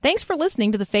Thanks for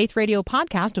listening to the Faith Radio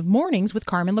podcast of Mornings with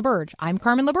Carmen LaBerge. I'm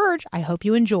Carmen LaBerge. I hope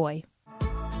you enjoy.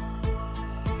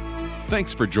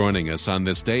 Thanks for joining us on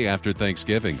this day after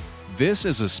Thanksgiving. This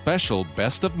is a special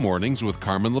Best of Mornings with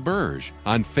Carmen LaBerge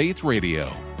on Faith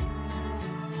Radio.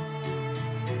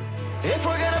 If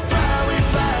we're gonna fly, we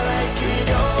fly like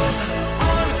eagles,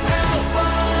 arms out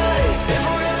wide. If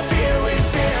we're gonna fear, we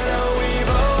fear no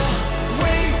evil.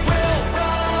 We will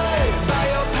rise. By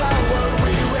your power,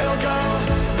 we will go.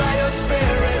 By your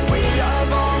spirit, we are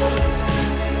bold.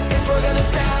 If we're gonna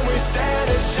stand, we stand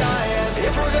as giants.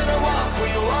 If we're gonna walk, we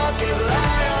walk as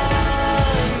lions.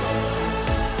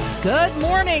 Good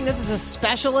morning. This is a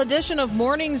special edition of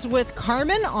Mornings with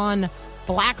Carmen on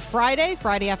Black Friday,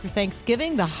 Friday after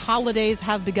Thanksgiving. The holidays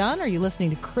have begun. Are you listening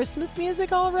to Christmas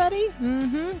music already?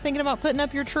 Thinking about putting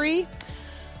up your tree?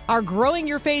 Our Growing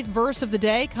Your Faith verse of the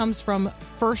day comes from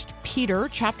 1 Peter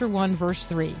chapter 1, verse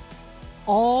 3.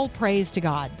 All praise to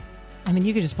God. I mean,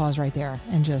 you could just pause right there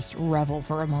and just revel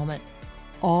for a moment.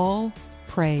 All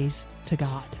praise to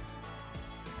God.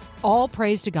 All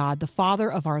praise to God, the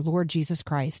Father of our Lord Jesus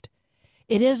Christ.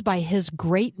 It is by His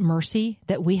great mercy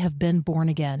that we have been born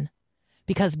again.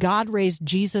 Because God raised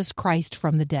Jesus Christ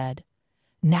from the dead,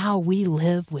 now we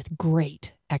live with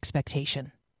great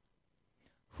expectation.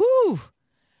 Whew!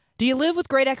 Do you live with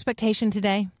great expectation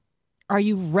today? Are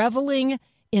you reveling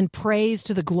in praise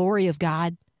to the glory of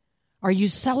God? Are you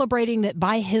celebrating that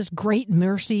by His great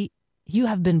mercy you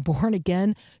have been born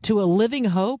again to a living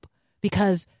hope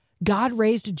because God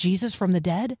raised Jesus from the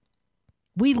dead?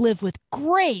 We live with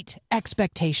great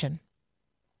expectation.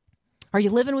 Are you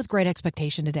living with great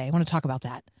expectation today? I want to talk about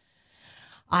that.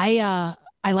 I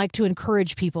like to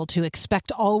encourage people to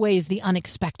expect always the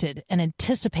unexpected and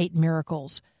anticipate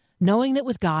miracles, knowing that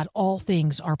with God, all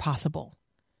things are possible.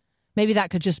 Maybe that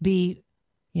could just be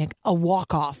a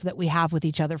walk-off that we have with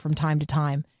each other from time to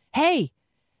time. Hey,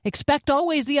 expect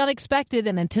always the unexpected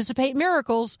and anticipate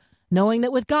miracles, knowing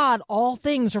that with God, all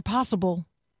things are possible.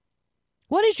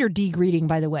 What is your D greeting,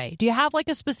 by the way? Do you have like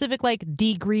a specific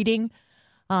D greeting?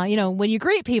 When you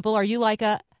greet people, are you like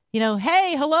hey,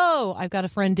 hello? I've got a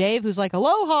friend, Dave, who's like,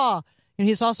 aloha. And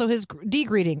he's also his D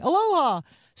greeting, aloha.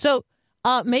 So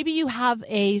maybe you have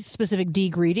a specific D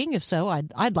greeting. If so,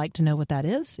 I'd like to know what that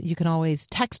is. You can always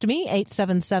text me,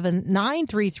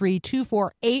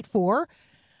 877-933-2484.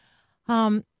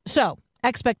 So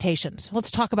expectations.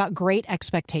 Let's talk about great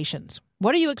expectations.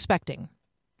 What are you expecting?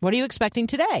 What are you expecting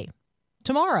today,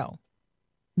 tomorrow,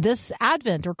 this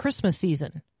Advent or Christmas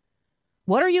season?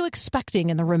 What are you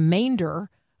expecting in the remainder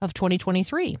of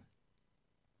 2023?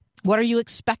 What are you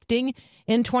expecting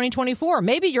in 2024?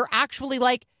 Maybe you're actually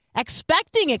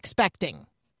expecting.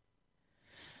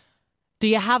 Do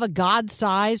you have a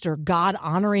God-sized or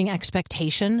God-honoring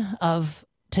expectation of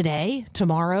today,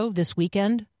 tomorrow, this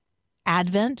weekend,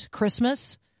 Advent,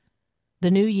 Christmas,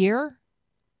 the new year?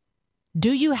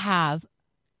 Do you have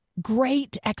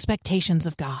great expectations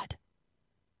of God?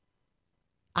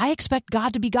 I expect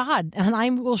God to be God, and I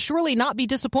will surely not be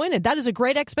disappointed. That is a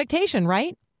great expectation,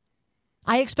 right?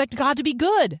 I expect God to be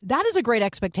good. That is a great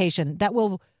expectation that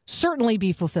will certainly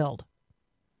be fulfilled.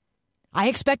 I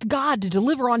expect God to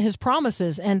deliver on His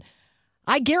promises, and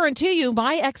I guarantee you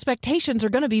my expectations are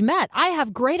going to be met. I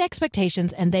have great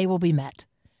expectations, and they will be met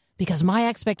because my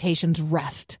expectations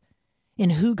rest in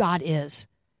who God is,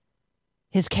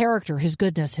 His character, His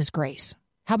goodness, His grace.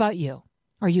 How about you?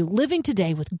 Are you living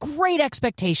today with great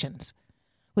expectations,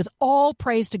 with all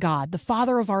praise to God, the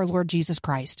Father of our Lord Jesus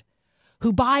Christ,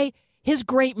 who by His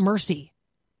great mercy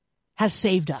has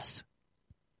saved us?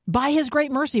 By His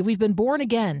great mercy, we've been born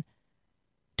again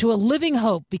to a living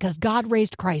hope because God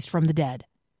raised Christ from the dead.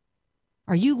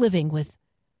 Are you living with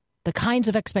the kinds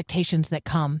of expectations that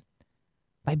come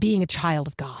by being a child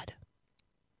of God?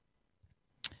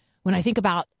 When I think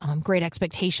about great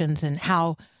expectations and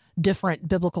how different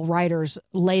biblical writers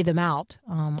lay them out,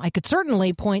 I could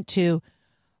certainly point to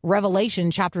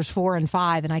Revelation chapters 4 and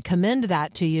 5, and I commend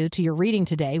that to you, to your reading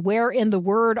today. Where in the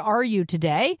Word are you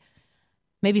today?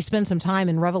 Maybe spend some time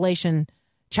in Revelation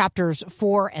chapters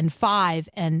 4 and 5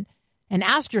 and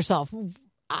ask yourself,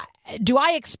 do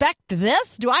I expect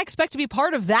this? Do I expect to be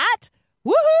part of that?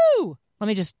 Woohoo! Let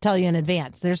me just tell you in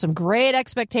advance, there's some great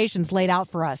expectations laid out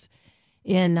for us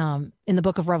in the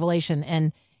book of Revelation,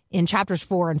 and in chapters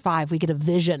 4 and 5, we get a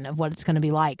vision of what it's going to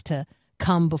be like to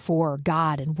come before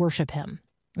God and worship Him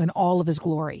in all of His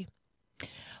glory.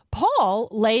 Paul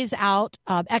lays out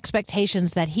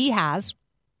expectations that he has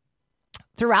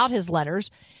throughout his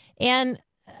letters. And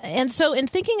so in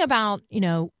thinking about,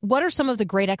 what are some of the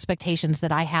great expectations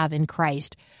that I have in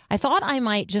Christ, I thought I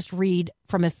might just read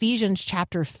from Ephesians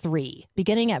chapter 3,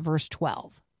 beginning at verse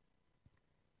 12.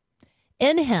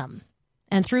 In him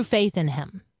and through faith in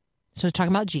him. So it's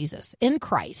talking about Jesus, in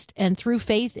Christ and through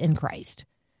faith in Christ,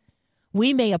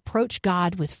 we may approach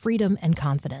God with freedom and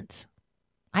confidence.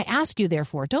 I ask you,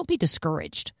 therefore, don't be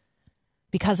discouraged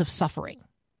because of suffering.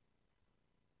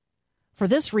 For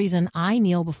this reason, I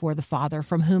kneel before the Father,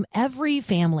 from whom every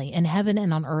family in heaven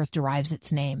and on earth derives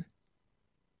its name.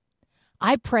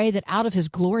 I pray that out of his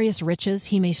glorious riches,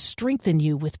 he may strengthen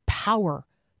you with power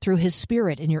through his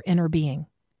Spirit in your inner being.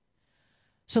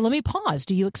 So let me pause.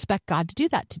 Do you expect God to do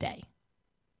that today?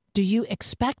 Do you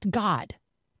expect God,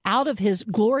 out of his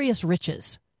glorious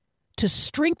riches, to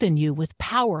strengthen you with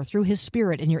power through his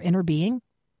Spirit in your inner being?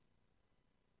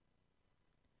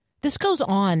 This goes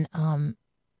on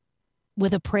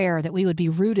with a prayer that we would be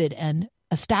rooted and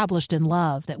established in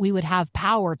love, that we would have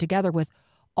power together with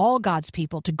all God's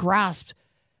people to grasp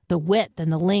the width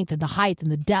and the length and the height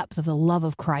and the depth of the love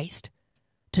of Christ,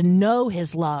 to know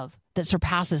his love that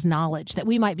surpasses knowledge, that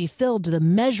we might be filled to the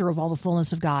measure of all the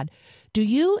fullness of God. Do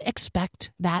you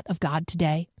expect that of God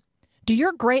today? Do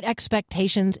your great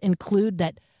expectations include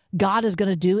that God is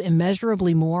going to do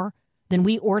immeasurably more than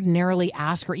we ordinarily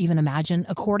ask or even imagine,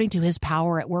 according to his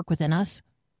power at work within us?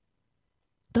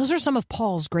 Those are some of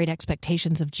Paul's great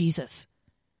expectations of Jesus.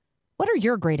 What are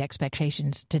your great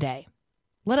expectations today?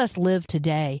 Let us live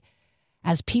today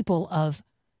as people of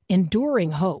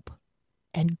enduring hope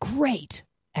and great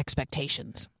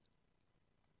expectations.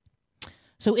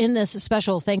 So in this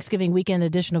special Thanksgiving weekend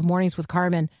edition of Mornings with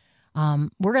Carmen,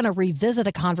 we're going to revisit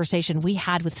a conversation we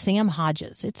had with Sam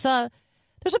Hodges. There's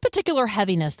a particular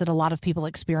heaviness that a lot of people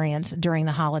experience during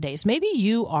the holidays. Maybe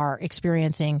you are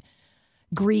experiencing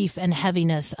grief and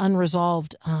heaviness,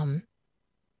 unresolved,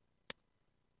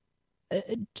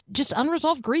 just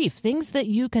unresolved grief, things that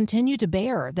you continue to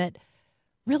bear that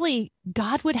really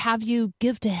God would have you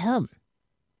give to him.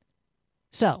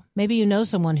 So maybe you know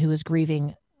someone who is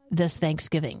grieving this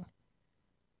Thanksgiving.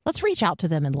 Let's reach out to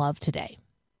them in love today.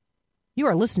 You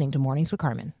are listening to Mornings with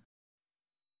Carmen.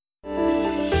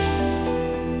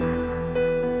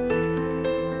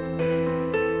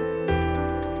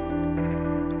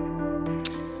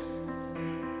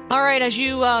 All right, as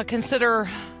you consider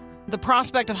the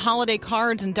prospect of holiday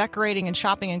cards and decorating and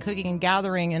shopping and cooking and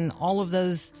gathering and all of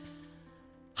those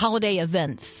holiday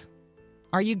events,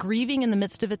 are you grieving in the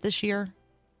midst of it this year?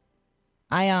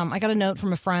 I got a note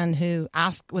from a friend who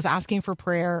was asking for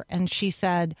prayer, and she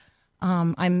said,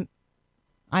 I'm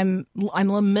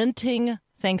lamenting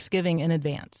Thanksgiving in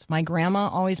advance. My grandma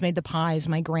always made the pies.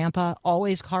 My grandpa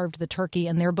always carved the turkey,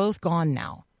 and they're both gone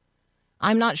now.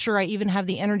 I'm not sure I even have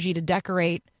the energy to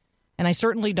decorate, and I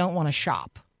certainly don't want to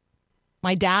shop.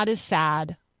 My dad is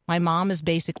sad. My mom is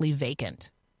basically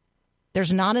vacant.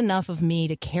 There's not enough of me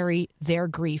to carry their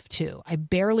grief too. I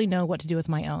barely know what to do with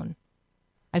my own.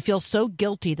 I feel so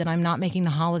guilty that I'm not making the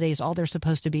holidays all they're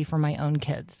supposed to be for my own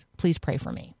kids. Please pray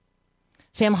for me.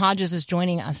 Sam Hodges is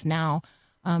joining us now.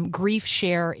 Grief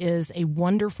Share is a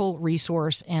wonderful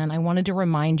resource, and I wanted to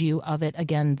remind you of it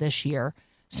again this year.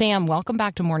 Sam, welcome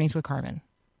back to Mornings with Carmen.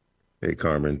 Hey,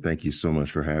 Carmen. Thank you so much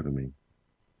for having me.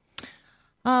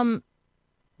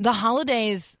 The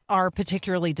holidays are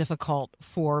particularly difficult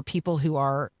for people who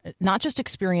are not just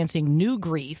experiencing new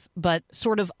grief, but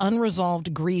sort of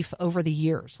unresolved grief over the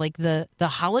years. Like the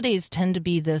holidays tend to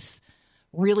be this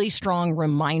really strong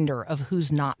reminder of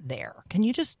who's not there. Can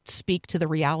you just speak to the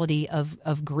reality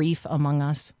of grief among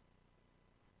us?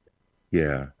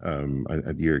 Yeah,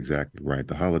 you're exactly right.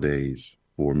 The holidays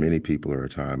for many people are a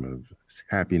time of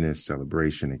happiness,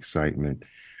 celebration, excitement.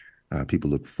 People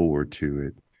look forward to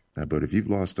it. But if you've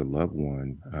lost a loved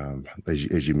one,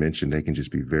 as you mentioned, they can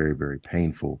just be very, very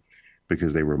painful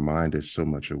because they remind us so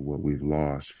much of what we've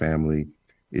lost. Family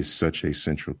is such a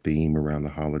central theme around the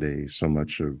holidays. So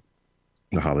much of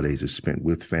the holidays is spent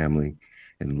with family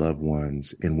and loved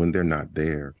ones. And when they're not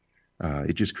there,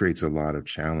 it just creates a lot of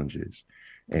challenges.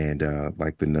 And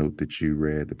like the note that you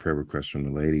read, the prayer request from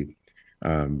the lady,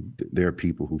 there are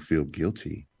people who feel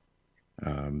guilty.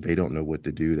 They don't know what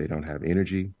to do. They don't have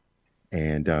energy.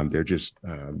 And they're just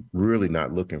really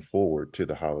not looking forward to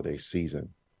the holiday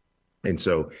season. And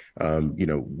so,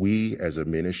 we as a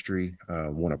ministry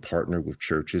want to partner with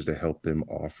churches to help them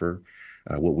offer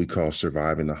what we call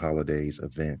Surviving the Holidays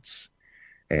events.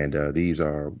 And these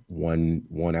are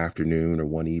one afternoon or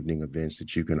one evening events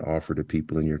that you can offer to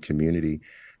people in your community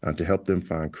to help them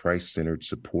find Christ-centered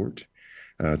support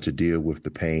to deal with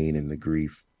the pain and the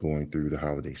grief going through the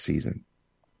holiday season.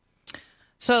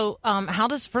 So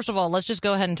first of all, let's just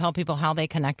go ahead and tell people how they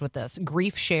connect with this.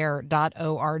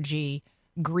 Griefshare.org,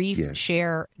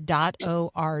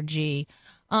 griefshare.org.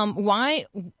 Why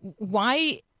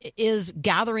is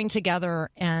gathering together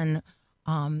and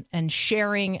and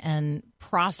sharing and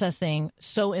processing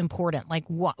so important. Like,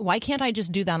 why can't I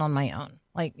just do that on my own?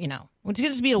 Like, would you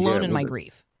just be alone in my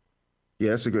grief?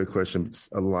 Yeah, that's a great question.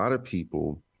 A lot of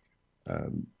people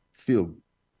feel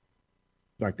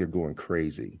like they're going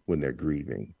crazy when they're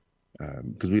grieving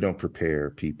because we don't prepare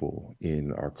people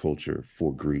in our culture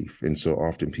for grief. And so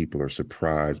often people are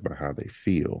surprised by how they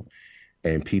feel,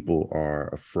 and people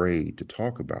are afraid to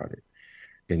talk about it.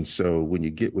 And so when you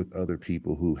get with other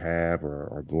people who have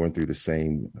or are going through the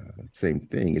same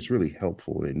thing, it's really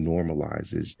helpful. It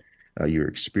normalizes your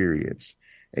experience,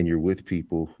 and you're with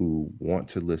people who want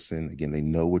to listen. Again, they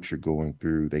know what you're going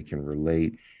through. They can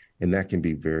relate, and that can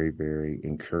be very, very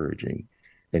encouraging.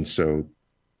 And so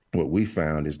what we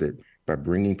found is that by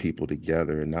bringing people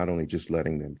together and not only just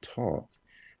letting them talk,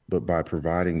 but by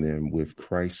providing them with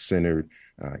Christ-centered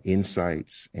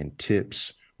insights and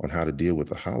tips on how to deal with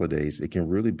the holidays, it can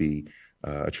really be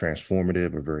a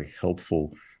transformative, a very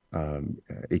helpful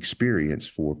experience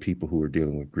for people who are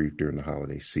dealing with grief during the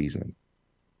holiday season.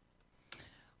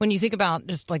 When you think about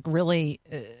just like really,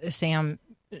 Sam,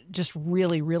 just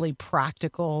really, really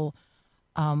practical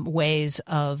ways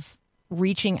of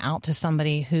reaching out to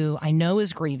somebody who I know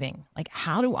is grieving, like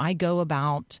how do I go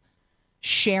about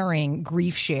sharing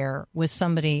grief share with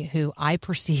somebody who I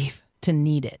perceive to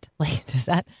need it? Like, does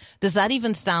that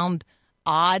even sound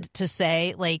odd to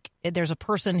say? Like, there's a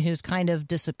person who's kind of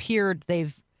disappeared.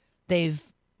 They've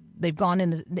gone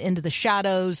into the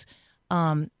shadows.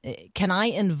 Can I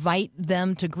invite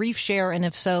them to grief share? And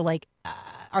if so, like,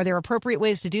 are there appropriate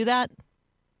ways to do that?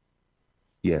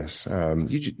 Yes.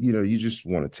 You just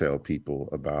want to tell people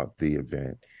about the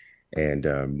event.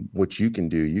 And what you can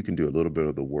do a little bit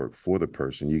of the work for the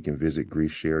person. You can visit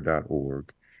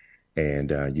griefshare.org,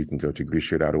 and you can go to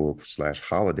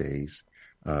griefshare.org/holidays,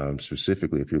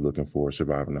 specifically if you're looking for a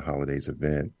Surviving the Holidays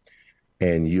event.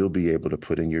 And you'll be able to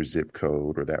put in your zip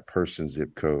code or that person's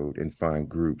zip code and find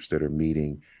groups that are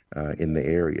meeting in the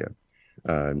area.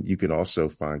 You can also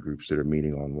find groups that are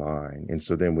meeting online. And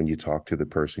so then when you talk to the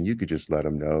person, you could just let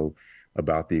them know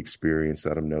about the experience,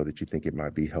 let them know that you think it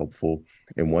might be helpful.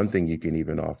 And one thing you can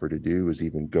even offer to do is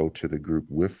even go to the group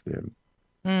with them.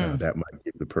 That might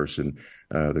give the person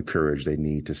the courage they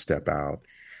need to step out.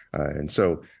 And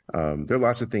so there are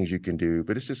lots of things you can do,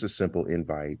 but it's just a simple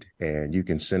invite, and you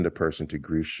can send a person to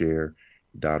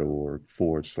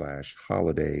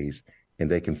griefshare.org/holidays,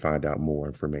 and they can find out more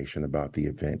information about the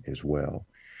event as well.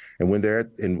 And when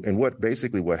they're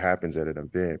what happens at an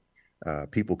event,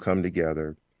 people come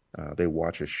together, they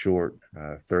watch a short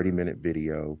 30-minute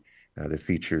video that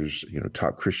features,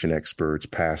 top Christian experts,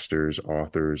 pastors,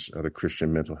 authors, other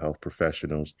Christian mental health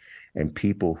professionals, and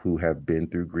people who have been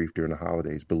through grief during the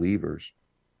holidays, believers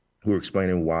who are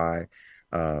explaining why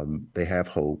they have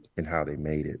hope and how they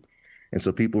made it. And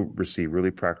so people receive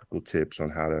really practical tips on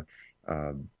how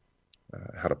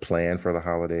to plan for the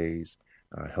holidays,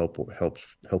 helpful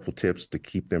tips to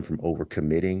keep them from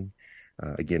overcommitting.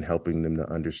 Again, helping them to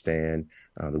understand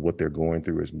that what they're going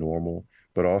through is normal,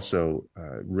 but also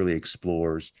really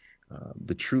explores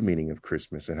the true meaning of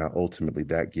Christmas and how ultimately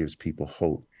that gives people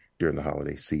hope during the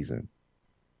holiday season.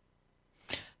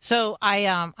 So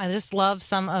I just love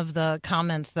some of the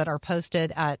comments that are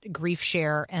posted at Grief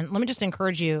Share, and let me just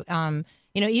encourage you.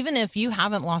 Even if you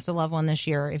haven't lost a loved one this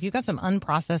year, if you've got some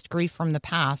unprocessed grief from the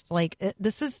past,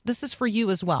 this is for you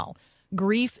as well.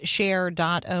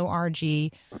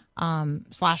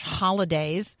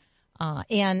 griefshare.org/holidays.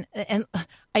 And I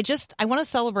want to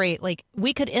celebrate, like,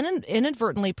 we could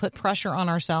inadvertently put pressure on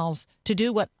ourselves to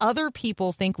do what other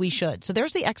people think we should. So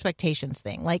there's the expectations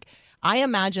thing. Like, I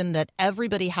imagine that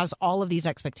everybody has all of these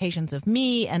expectations of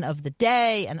me and of the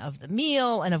day and of the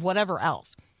meal and of whatever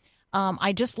else.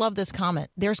 I just love this comment.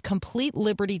 There's complete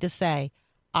liberty to say,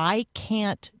 I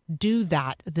can't do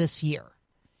that this year.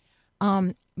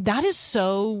 That is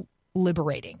so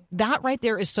liberating. That right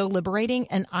there is so liberating.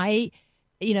 And I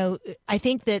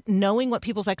think that knowing what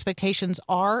people's expectations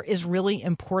are is really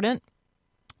important.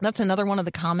 That's another one of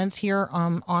the comments here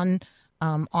on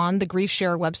the Grief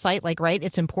Share website. Like, right,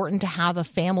 it's important to have a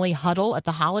family huddle at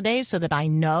the holidays so that I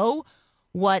know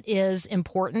what is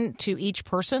important to each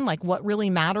person, like what really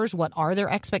matters, what are their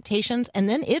expectations. And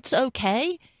then it's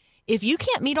okay if you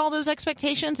can't meet all those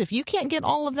expectations, if you can't get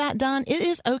all of that done, it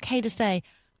is okay to say,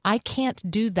 I can't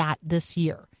do that this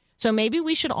year. So maybe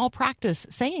we should all practice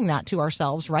saying that to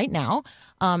ourselves right now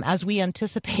as we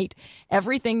anticipate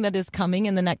everything that is coming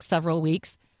in the next several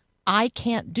weeks. I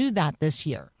can't do that this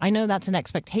year. I know that's an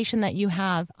expectation that you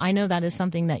have. I know that is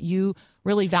something that you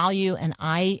really value, and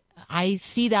I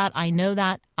see that. I know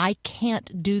that. I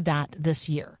can't do that this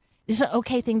year. It's an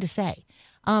okay thing to say.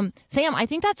 Sam, I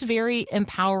think that's very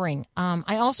empowering.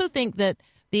 I also think that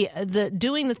the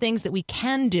doing the things that we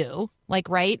can do, like,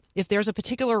 right, if there's a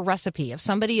particular recipe, if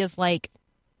somebody is like,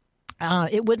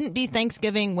 it wouldn't be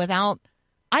Thanksgiving without,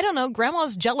 I don't know,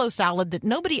 grandma's Jell-O salad that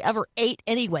nobody ever ate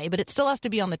anyway, but it still has to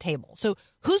be on the table. So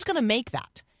who's going to make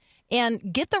that?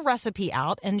 And get the recipe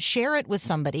out and share it with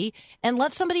somebody and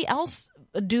let somebody else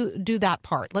do that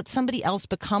part. Let somebody else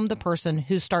become the person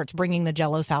who starts bringing the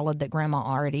Jell-O salad that grandma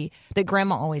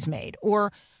always made.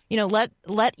 Or,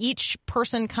 let each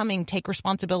person coming take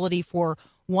responsibility for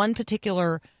one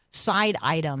particular side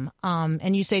item.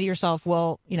 And you say to yourself,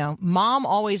 well, mom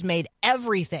always made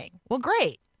everything. Well,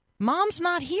 great. Mom's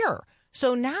not here.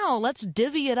 So now let's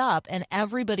divvy it up and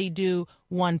everybody do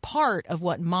one part of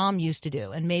what mom used to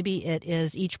do. And maybe it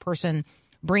is each person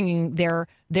bringing their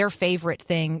favorite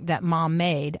thing that mom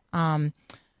made.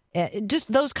 Just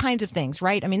those kinds of things,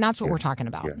 right? I mean, that's what we're talking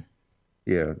about.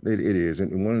 Yeah, it is.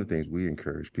 And one of the things we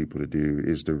encourage people to do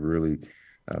is to really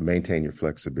maintain your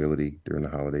flexibility during the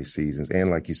holiday seasons.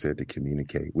 And like you said, to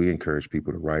communicate. We encourage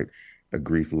people to write a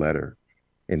grief letter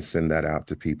and send that out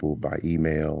to people by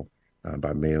email,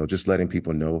 by mail, just letting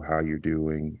people know how you're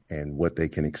doing and what they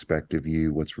can expect of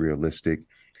you, what's realistic.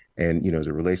 And, as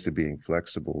it relates to being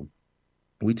flexible,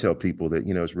 we tell people that,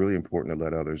 it's really important to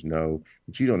let others know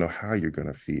that you don't know how you're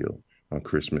going to feel on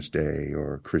Christmas Day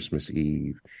or Christmas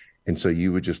Eve. And so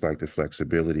you would just like the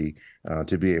flexibility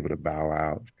to be able to bow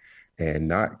out and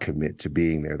not commit to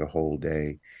being there the whole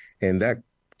day. And that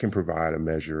can provide a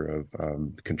measure of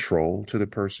control to the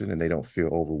person, and they don't feel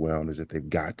overwhelmed as if they've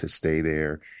got to stay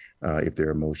there. If their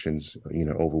emotions,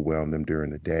 overwhelm them during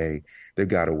the day, they've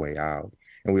got a way out.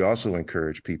 And we also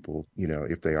encourage people,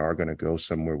 if they are going to go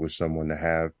somewhere with someone, to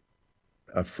have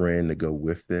a friend to go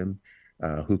with them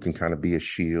who can kind of be a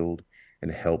shield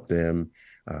and help them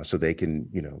so they can,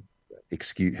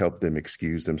 help them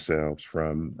excuse themselves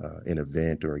from an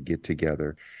event or a get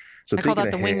together. So I call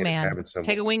that the wingman.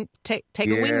 Take a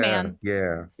wingman.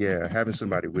 Yeah. Having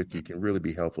somebody with you can really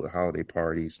be helpful at holiday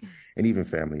parties and even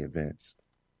family events.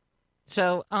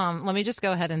 So let me just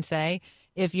go ahead and say,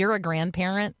 if you're a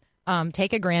grandparent,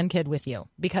 take a grandkid with you,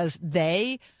 because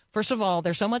first of all,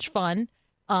 they're so much fun.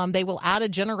 They will add a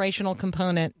generational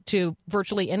component to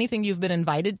virtually anything you've been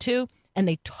invited to, and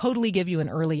they totally give you an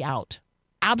early out.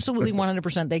 Absolutely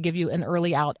 100%. They give you an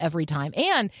early out every time.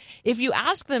 And if you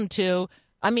ask them to,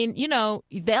 I mean,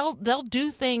 they'll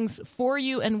do things for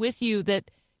you and with you that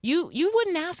you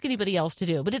wouldn't ask anybody else to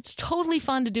do, but it's totally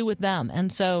fun to do with them.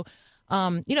 And so,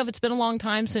 if it's been a long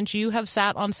time since you have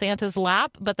sat on Santa's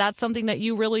lap, but that's something that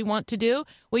you really want to do,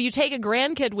 well, you take a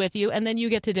grandkid with you and then you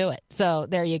get to do it. So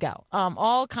there you go.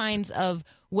 All kinds of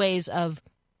ways of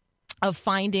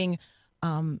finding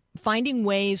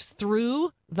ways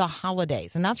through the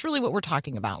holidays. And that's really what we're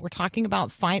talking about. We're talking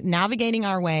about navigating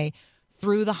our way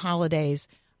through the holidays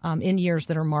in years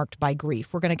that are marked by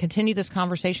grief. We're going to continue this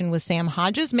conversation with Sam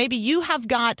Hodges. Maybe you have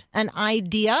got an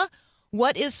idea.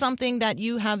 What is something that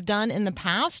you have done in the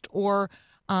past or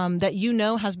that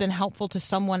has been helpful to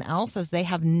someone else as they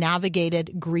have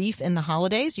navigated grief in the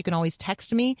holidays? You can always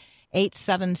text me,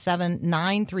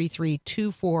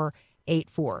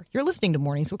 877-933-2484. You're listening to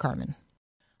Mornings with Carmen.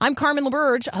 I'm Carmen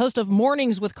LaBerge, host of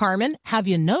Mornings with Carmen. Have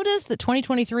you noticed that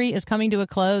 2023 is coming to a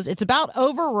close? It's about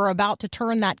over. We're about to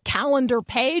turn that calendar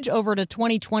page over to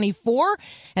 2024.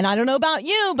 And I don't know about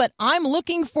you, but I'm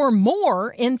looking for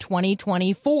more in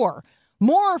 2024.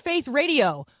 More faith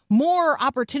radio, more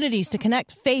opportunities to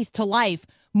connect faith to life,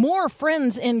 more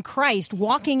friends in Christ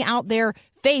walking out their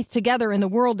faith together in the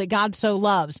world that God so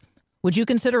loves. Would you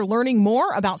consider learning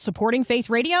more about supporting Faith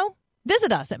Radio?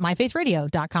 Visit us at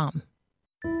myfaithradio.com.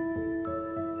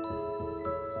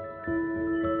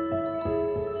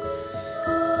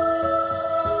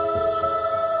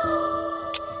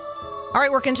 All right,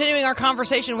 we're continuing our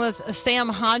conversation with Sam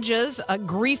Hodges,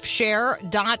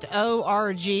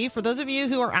 griefshare.org. For those of you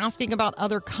who are asking about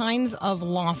other kinds of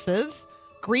losses,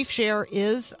 GriefShare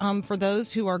is for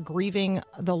those who are grieving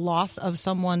the loss of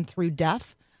someone through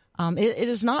death. It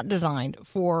is not designed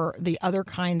for the other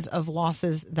kinds of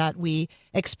losses that we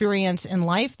experience in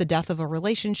life, the death of a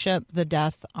relationship, the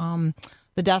death of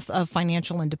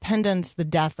financial independence, the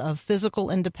death of physical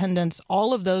independence.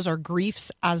 All of those are griefs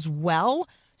as well.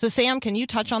 So, Sam, can you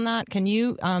touch on that? Can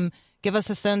you give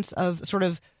us a sense of sort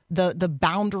of the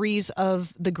boundaries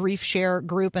of the GriefShare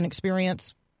group and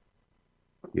experience?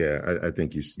 Yeah, I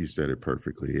think you said it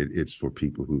perfectly. It's for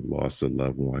people who've lost a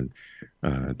loved one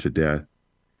to death,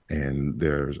 and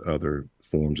there's other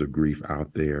forms of grief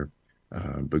out there,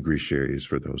 but GriefShare is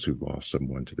for those who've lost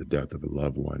someone to the death of a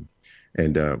loved one.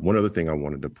 And one other thing I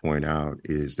wanted to point out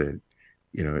is that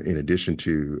in addition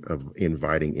to of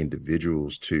inviting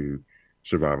individuals to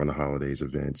Surviving the Holidays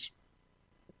events,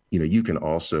 you can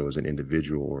also, as an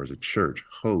individual or as a church,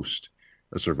 host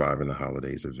a Surviving the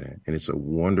Holidays event. And it's a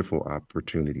wonderful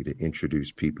opportunity to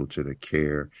introduce people to the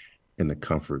care and the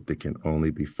comfort that can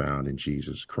only be found in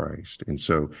Jesus Christ. And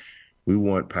so we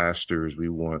want pastors, we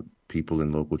want people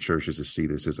in local churches to see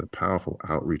this as a powerful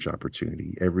outreach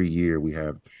opportunity. Every year we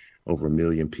have over 1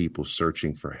 million people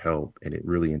searching for help, and it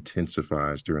really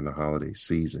intensifies during the holiday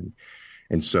season.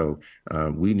 And so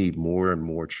we need more and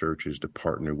more churches to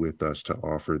partner with us to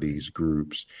offer these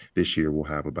groups. This year we'll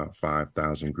have about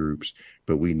 5,000 groups,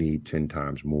 but we need 10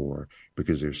 times more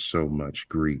because there's so much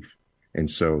grief.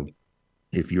 And so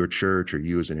if your church or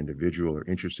you as an individual are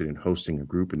interested in hosting a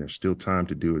group and there's still time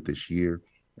to do it this year,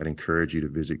 I'd encourage you to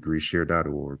visit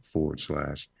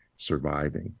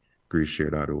griefshare.org/surviving,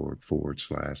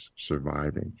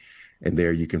 griefshare.org/surviving. And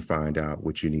there you can find out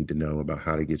what you need to know about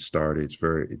how to get started.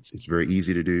 It's very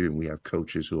easy to do, and we have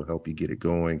coaches who will help you get it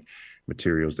going,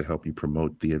 materials to help you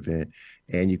promote the event,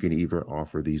 and you can even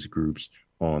offer these groups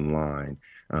online.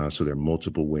 So there are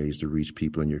multiple ways to reach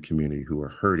people in your community who are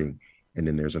hurting, and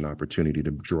then there's an opportunity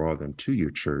to draw them to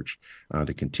your church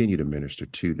to continue to minister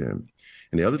to them.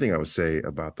 And the other thing I would say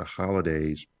about the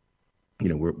holidays,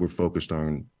 we're focused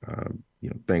on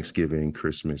Thanksgiving,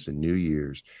 Christmas, and New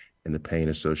Year's, and the pain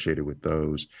associated with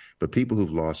those. But people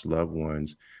who've lost loved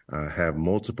ones have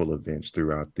multiple events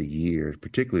throughout the year,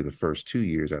 particularly the first 2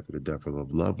 years after the death of a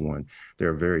loved one.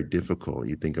 They're very difficult.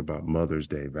 You think about Mother's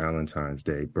Day, Valentine's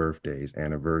Day, birthdays,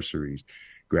 anniversaries,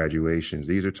 graduations.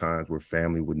 These are times where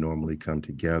family would normally come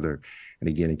together. And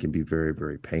again, it can be very,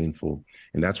 very painful.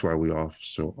 And that's why we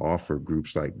also offer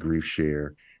groups like Grief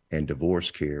Share and Divorce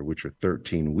Care, which are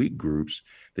 13-week groups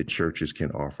that churches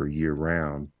can offer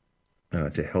year-round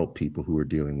to help people who are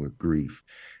dealing with grief.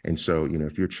 And so,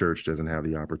 if your church doesn't have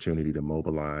the opportunity to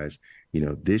mobilize,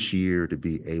 this year to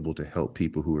be able to help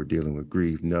people who are dealing with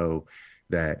grief, know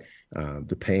that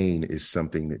the pain is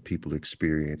something that people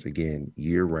experience, again,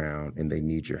 year round, and they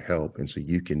need your help. And so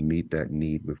you can meet that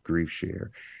need with Grief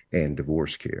Share and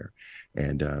Divorce Care.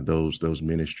 And those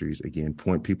ministries, again,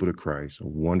 point people to Christ, a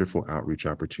wonderful outreach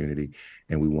opportunity.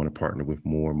 And we want to partner with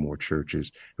more and more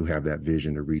churches who have that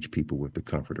vision to reach people with the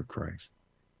comfort of Christ.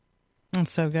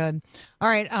 That's so good. All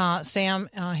right, Sam,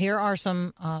 here are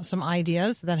some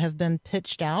ideas that have been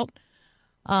pitched out.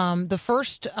 The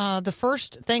first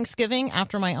Thanksgiving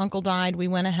after my uncle died, we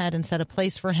went ahead and set a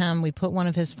place for him. We put one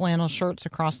of his flannel shirts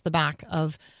across the back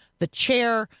of the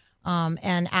chair.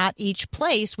 And at each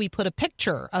place, we put a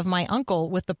picture of my uncle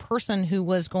with the person who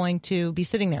was going to be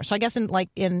sitting there. So I guess in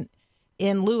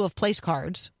lieu of place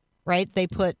cards, right? They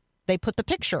put the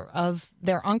picture of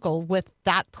their uncle with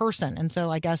that person. And so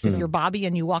I guess if you're Bobby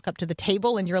and you walk up to the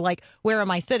table and you're like, where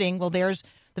am I sitting? Well, there's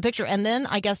the picture. And then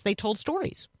I guess they told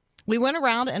stories. We went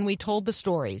around and we told the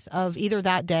stories of either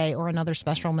that day or another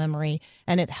special memory,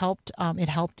 and it helped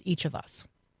each of us.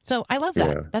 So I love that.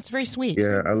 Yeah. That's very sweet.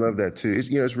 Yeah, I love that too.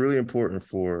 It's really important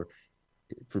for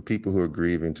people who are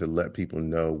grieving to let people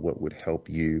know what would help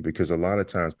you, because a lot of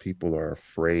times people are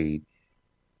afraid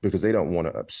because they don't want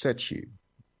to upset you.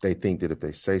 They think that if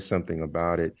they say something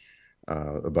about it,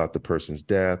 about the person's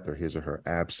death or his or her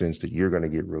absence, that you're going to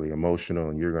get really emotional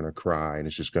and you're going to cry, and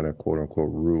it's just going to quote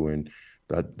unquote ruin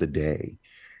the day.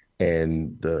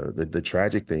 And the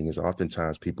tragic thing is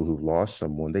oftentimes people who've lost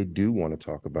someone, they do want to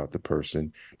talk about the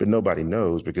person, but nobody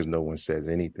knows because no one says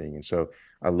anything. And so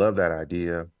I love that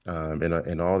idea.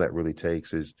 And all that really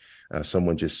takes is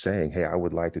someone just saying, hey, I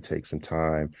would like to take some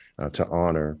time to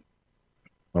honor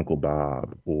Uncle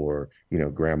Bob or,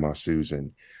 Grandma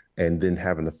Susan, and then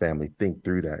having the family think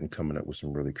through that and coming up with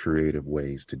some really creative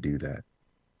ways to do that.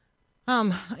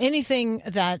 Anything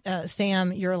that,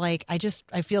 Sam, you're like, I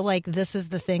feel like this is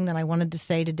the thing that I wanted to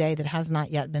say today that has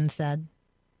not yet been said?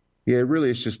 Yeah, really,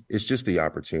 it's just the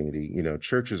opportunity.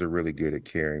 Churches are really good at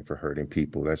caring for hurting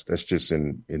people. That's just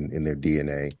in their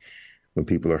DNA. When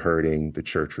people are hurting, the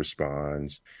church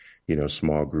responds.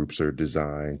 Small groups are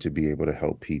designed to be able to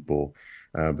help people.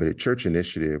 But at Church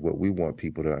Initiative, what we want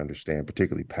people to understand,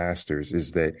 particularly pastors,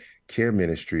 is that care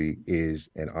ministry is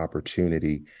an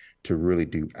opportunity to really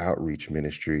do outreach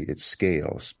ministry at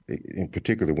scale, in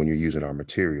particular when you're using our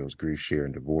materials, Grief Share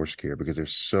and Divorce Care, because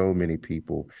there's so many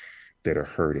people that are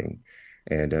hurting.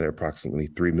 And there are approximately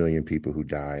 3 million people who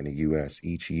die in the U.S.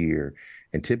 each year.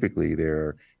 And typically there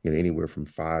are anywhere from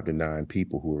 5 to 9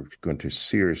 people who are going to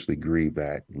seriously grieve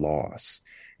that loss.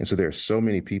 And so there are so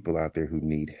many people out there who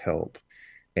need help,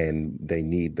 and they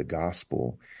need the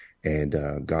gospel and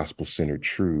gospel-centered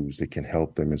truths that can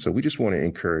help them. And so we just want to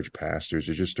encourage pastors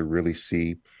to really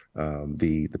see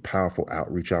the powerful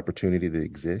outreach opportunity that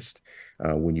exists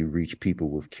when you reach people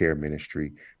with care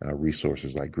ministry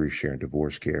resources like grief share and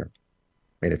divorce care.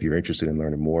 And if you're interested in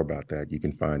learning more about that, you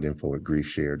can find info at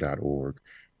griefshare.org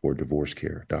or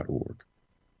divorcecare.org.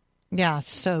 Yeah,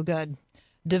 so good.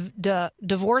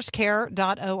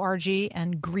 Divorcecare.org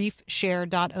and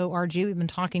griefshare.org. We've been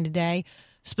talking today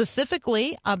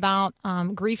specifically about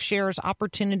Grief Share's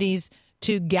opportunities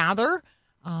to gather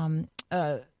in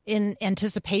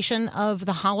anticipation of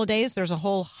the holidays. There's a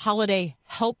whole holiday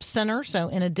help center. So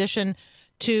in addition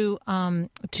to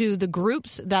the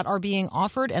groups that are being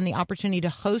offered and the opportunity to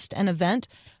host an event,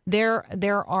 there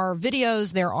are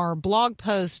videos, there are blog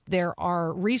posts, there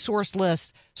are resource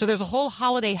lists. So there's a whole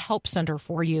holiday help center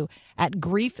for you at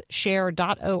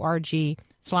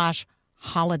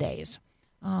griefshare.org/holidays.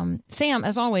 Sam,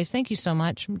 as always, thank you so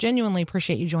much. Genuinely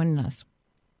appreciate you joining us.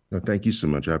 No, thank you so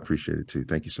much. I appreciate it too.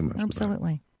 Thank you so much.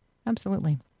 Absolutely. Bye-bye.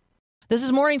 Absolutely. This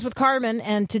is Mornings with Carmen,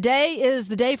 and today is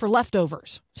the day for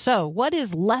leftovers. So what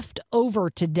is left over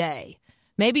today?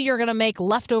 Maybe you're going to make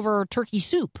leftover turkey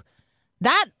soup.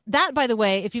 That, by the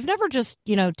way, if you've never just,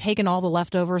 taken all the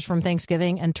leftovers from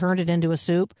Thanksgiving and turned it into a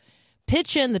soup,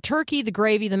 pitch in the turkey, the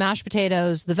gravy, the mashed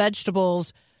potatoes, the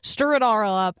vegetables, stir it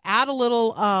all up, add a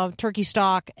little turkey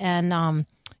stock, and,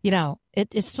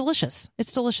 it's delicious.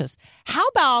 It's delicious. How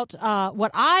about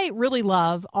what I really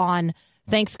love on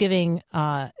Thanksgiving,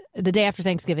 the day after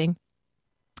Thanksgiving?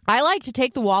 I like to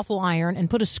take the waffle iron and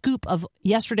put a scoop of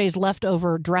yesterday's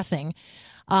leftover dressing,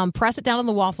 press it down on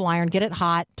the waffle iron, get it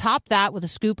hot, top that with a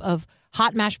scoop of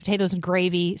hot mashed potatoes and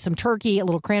gravy, some turkey, a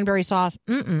little cranberry sauce.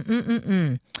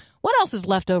 What else is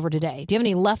left over today? Do you have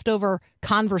any leftover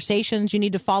conversations you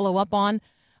need to follow up on?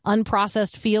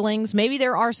 Unprocessed feelings? Maybe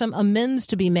there are some amends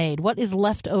to be made. What is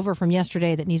left over from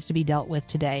yesterday that needs to be dealt with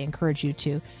today? I encourage you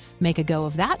to make a go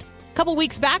of that. A couple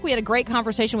weeks back, we had a great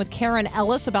conversation with Karen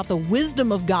Ellis about the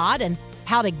wisdom of God and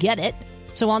how to get it.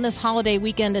 So on this holiday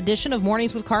weekend edition of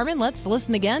Mornings with Carmen, let's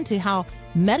listen again to how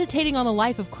meditating on the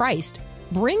life of Christ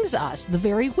brings us the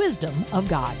very wisdom of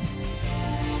God.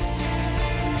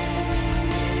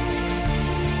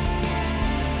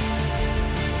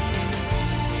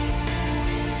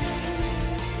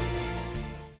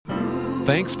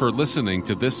 Thanks for listening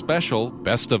to this special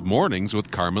Best of Mornings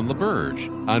with Carmen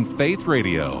LaBerge on Faith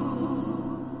Radio.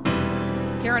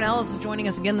 Karen Ellis is joining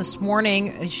us again this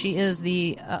morning. She is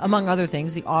among other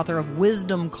things, the author of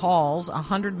Wisdom Calls,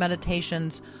 100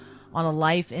 Meditations on a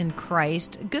Life in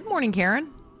Christ. Good morning, Karen.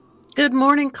 Good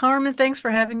morning, Carmen. Thanks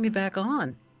for having me back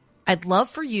on. I'd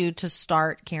love for you to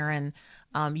start, Karen.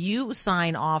 You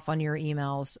sign off on your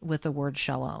emails with the word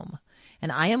shalom.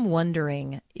 And I am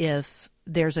wondering if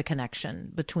there's a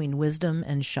connection between wisdom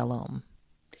and shalom.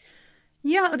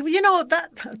 Yeah,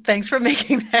 thanks for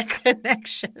making that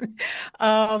connection.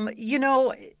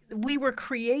 We were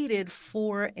created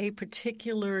for a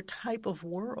particular type of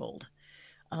world.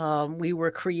 We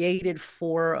were created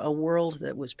for a world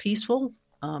that was peaceful,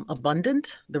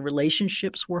 abundant. The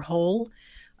relationships were whole.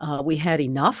 We had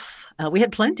enough. We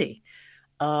had plenty.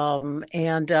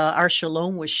 And our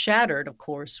shalom was shattered, of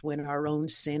course, when our own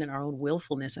sin and our own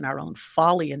willfulness and our own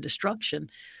folly and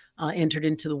destruction entered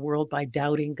into the world by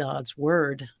doubting God's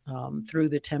word through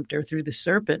the tempter, through the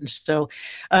serpent. And so,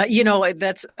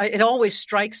 it always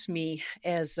strikes me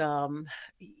as,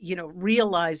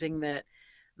 realizing that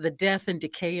the death and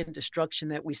decay and destruction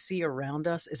that we see around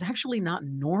us is actually not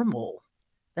normal.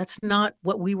 That's not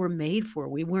what we were made for.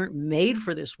 We weren't made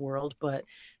for this world, but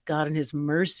God in his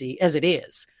mercy, as it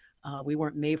is, we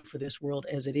weren't made for this world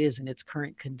as it is in its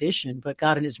current condition, but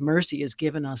God in his mercy has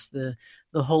given us the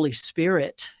Holy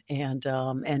Spirit and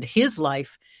his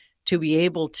life to be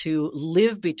able to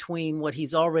live between what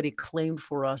he's already claimed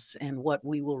for us and what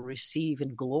we will receive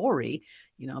in glory,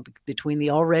 between the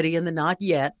already and the not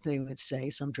yet, they would say,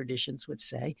 some traditions would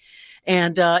say.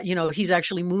 And, he's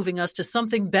actually moving us to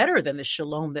something better than the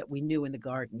shalom that we knew in the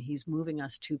garden. He's moving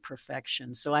us to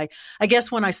perfection. So I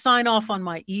guess when I sign off on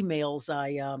my emails,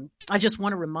 I just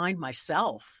want to remind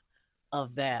myself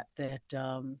of that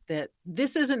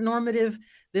this isn't normative.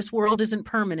 This world isn't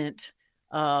permanent.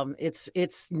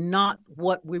 It's not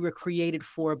what we were created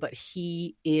for, but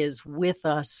he is with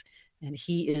us and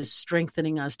he is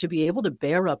strengthening us to be able to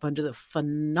bear up under the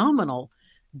phenomenal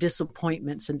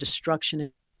disappointments and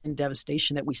destruction and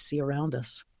devastation that we see around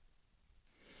us.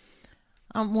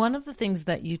 One of the things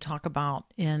that you talk about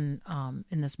in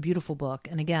this beautiful book,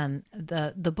 and again,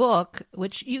 the book,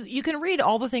 which you can read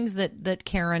all the things that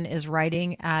Karen is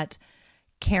writing at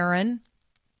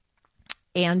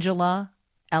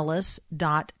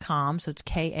KarenAngelaEllis.com. So it's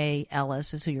K-A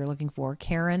Ellis is who you're looking for.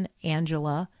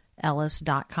 KarenAngelaEllis.com.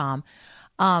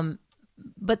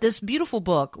 But this beautiful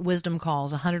book, Wisdom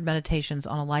Calls, 100 Meditations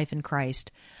on a Life in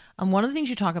Christ, one of the things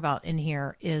you talk about in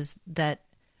here is that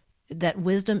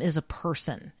wisdom is a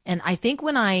person. And I think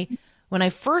when I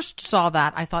first saw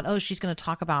that, I thought, oh, she's going to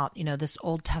talk about, this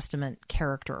Old Testament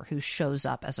character who shows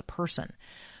up as a person.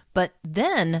 But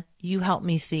then you helped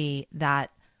me see that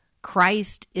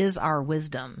Christ is our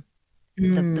wisdom,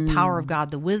 the power of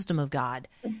God, the wisdom of God,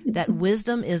 that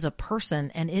wisdom is a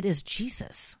person, and it is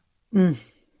Jesus.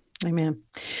 Amen.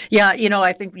 Yeah,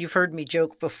 I think you've heard me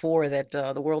joke before that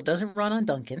the world doesn't run on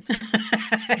Duncan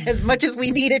as much as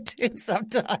we need it to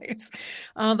sometimes.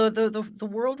 The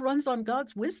world runs on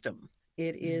God's wisdom.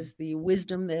 It is the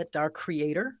wisdom that our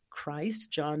Creator,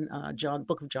 Christ,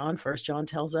 Book of John, 1 John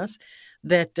tells us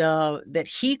that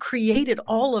He created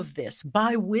all of this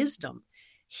by wisdom.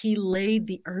 He laid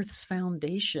the earth's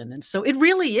foundation, and so it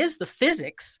really is the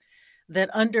physics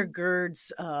that undergirds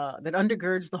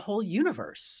the whole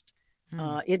universe.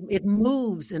 It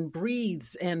moves and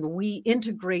breathes, and we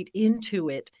integrate into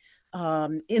it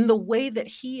in the way that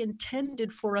He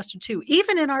intended for us to.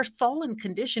 Even in our fallen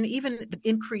condition, even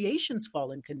in creation's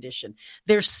fallen condition,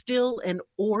 there's still an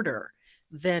order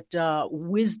that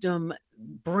wisdom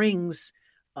brings.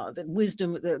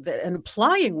 And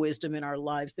applying wisdom in our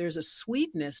lives, there's a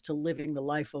sweetness to living the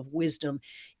life of wisdom,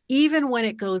 even when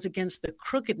it goes against the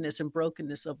crookedness and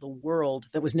brokenness of the world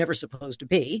that was never supposed to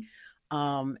be.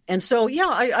 And so,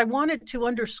 I wanted to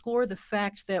underscore the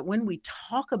fact that when we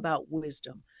talk about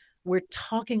wisdom, we're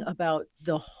talking about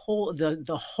the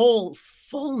whole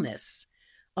fullness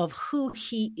of who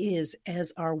He is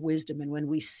as our wisdom. And when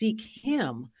we seek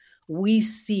Him, we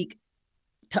seek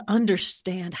to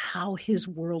understand how His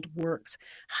world works,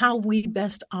 how we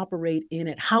best operate in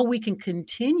it, how we can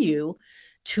continue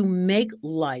to make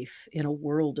life in a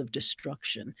world of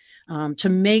destruction, to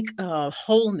make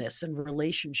wholeness and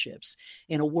relationships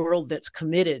in a world that's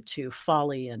committed to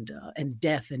folly and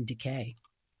death and decay.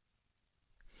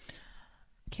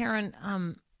 Karen,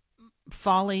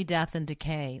 folly, death, and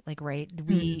decay,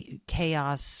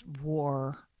 chaos,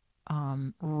 war,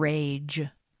 rage.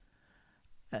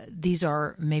 These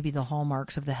are maybe the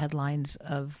hallmarks of the headlines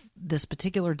of this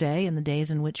particular day and the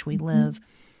days in which we live.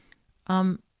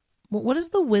 What does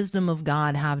the wisdom of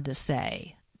God have to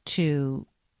say to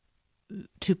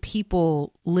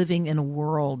people living in a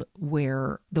world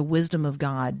where the wisdom of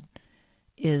God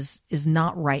is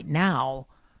not right now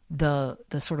the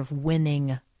sort of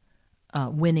winning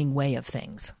way of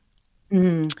things?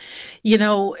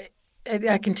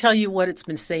 I can tell you what it's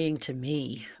been saying to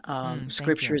me.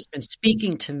 Scripture has been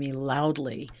speaking to me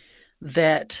loudly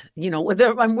that,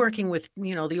 I'm working with,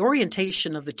 the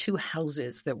orientation of the two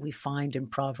houses that we find in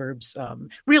Proverbs,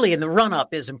 really in the run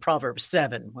up is in Proverbs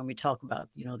 7, when we talk about,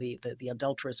 the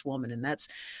adulterous woman. And that's,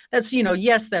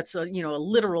 yes, that's a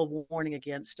literal warning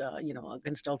against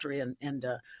adultery and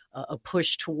a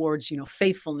push towards,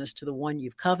 faithfulness to the one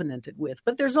you've covenanted with.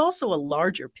 But there's also a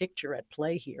larger picture at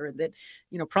play here, and that,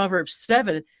 Proverbs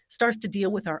 7 starts to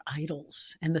deal with our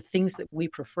idols and the things that we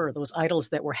prefer, those idols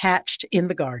that were hatched in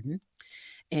the garden,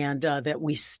 and that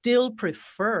we still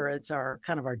prefer. It's our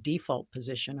default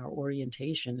position, our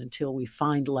orientation, until we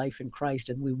find life in Christ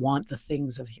and we want the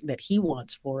things that He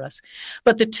wants for us.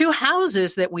 But the two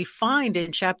houses that we find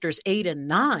in chapters 8 and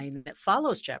 9 that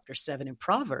follows chapter 7 in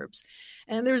Proverbs,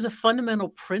 and there's a fundamental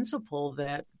principle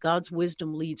that God's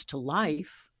wisdom leads to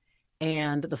life,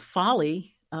 and the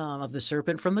folly of the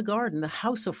serpent from the garden, the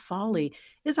house of folly,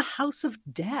 is a house of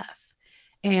death.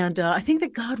 And I think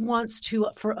that God wants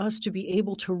for us to be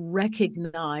able to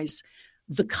recognize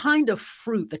the kind of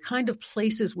fruit, the kind of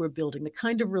places we're building, the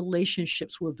kind of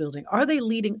relationships we're building. Are they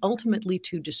leading ultimately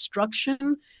to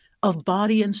destruction of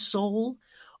body and soul?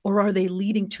 Or are they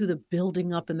leading to the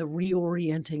building up and the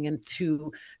reorienting and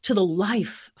to the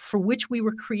life for which we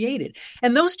were created?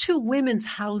 And those two women's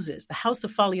houses, the house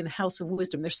of folly and the house of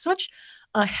wisdom, they're such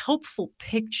a helpful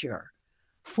picture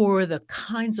for the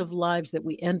kinds of lives that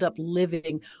we end up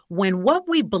living when what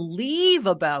we believe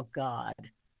about God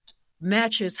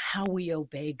matches how we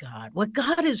obey God. What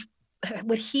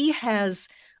He has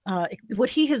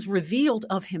revealed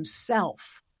of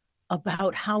Himself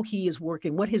about how He is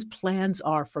working, what His plans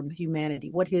are for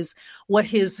humanity, what his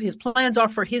plans are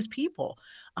for His people,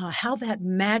 how that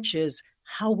matches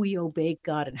how we obey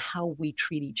God and how we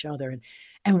treat each other.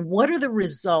 And what are the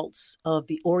results of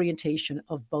the orientation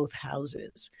of both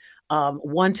houses?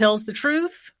 One tells the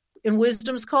truth in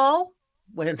wisdom's call,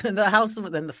 when the house,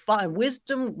 then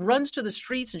wisdom runs to the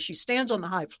streets and she stands on the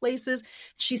high places.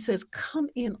 She says, come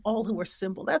in, all who are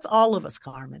simple. That's all of us,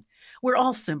 Carmen. We're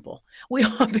all simple. We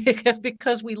all,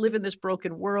 because we live in this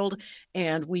broken world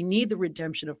and we need the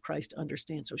redemption of Christ to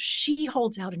understand. So she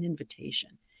holds out an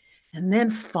invitation. And then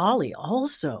folly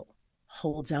also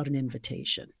holds out an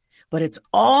invitation. But it's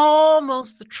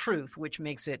almost the truth, which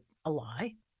makes it a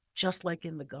lie, just like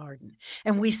in the garden.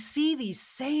 And we see these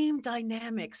same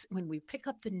dynamics when we pick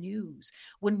up the news,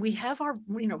 when we have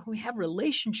when we have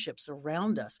relationships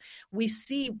around us. We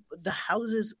see the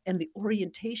houses and the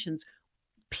orientations.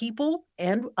 People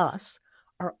and us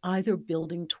are either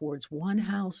building towards one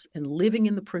house and living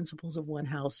in the principles of one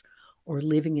house or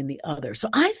living in the other. So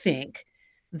I think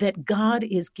that God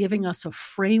is giving us a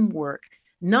framework,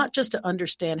 not just to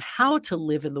understand how to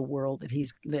live in the world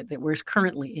that we're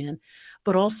currently in,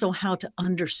 but also how to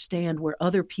understand where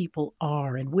other people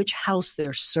are and which house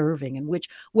they're serving and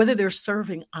whether they're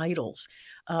serving idols.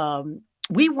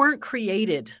 We weren't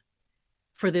created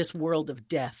for this world of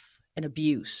death and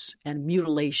abuse and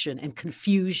mutilation and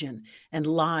confusion and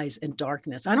lies and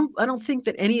darkness. I don't think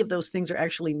that any of those things are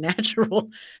actually natural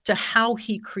to how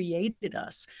he created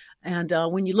us. And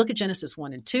when you look at Genesis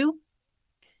 1 and 2,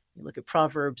 you look at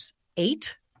Proverbs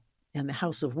 8 and the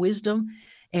house of wisdom,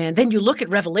 and then you look at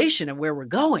Revelation and where we're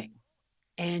going,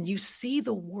 and you see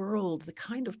the world, the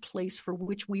kind of place for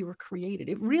which we were created.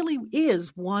 It really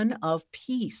is one of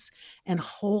peace and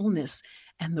wholeness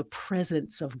and the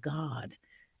presence of God.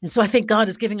 And so I think God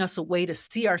is giving us a way to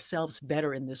see ourselves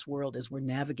better in this world as we're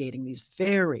navigating these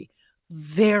very,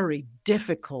 very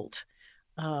difficult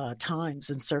times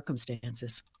and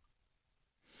circumstances.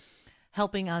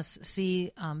 Helping us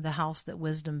see the house that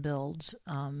wisdom builds,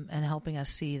 and helping us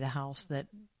see the house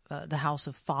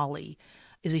of folly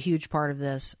is a huge part of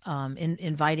this.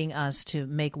 Inviting us to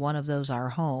make one of those our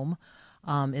home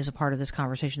is a part of this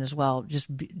conversation as well.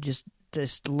 Just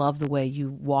love the way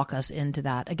you walk us into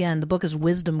that. Again, the book is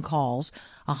Wisdom Calls,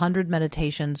 100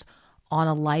 Meditations on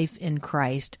a Life in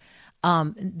Christ.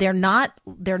 They're not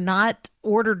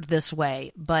ordered this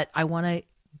way, but I want to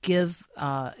give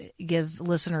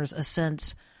listeners a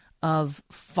sense of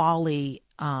folly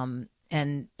and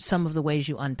some of the ways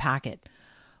you unpack it.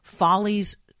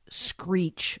 Folly's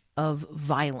screech of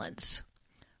violence.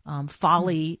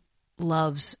 Folly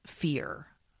loves fear.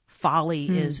 Folly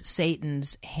is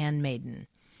Satan's handmaiden.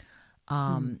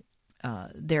 There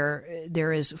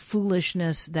is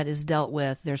foolishness that is dealt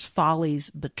with. There's folly's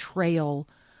betrayal.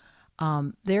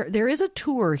 There is a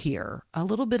tour here, a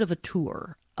little bit of a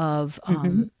tour of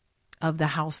the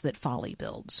house that folly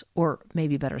builds, or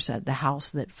maybe better said, the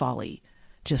house that folly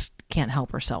just can't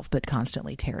help herself but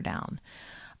constantly tear down.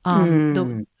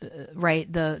 The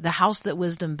house that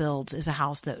wisdom builds is a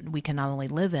house that we can not only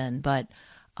live in, but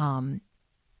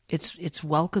it's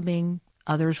welcoming.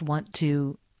 Others want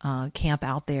to camp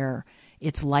out there.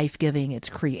 It's life-giving. It's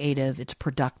creative. It's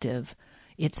productive.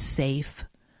 It's safe.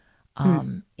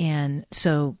 And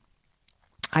so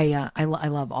I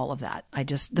love all of that. The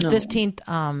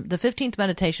 15th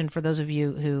meditation, for those of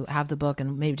you who have the book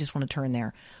and maybe just want to turn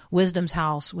there, Wisdom's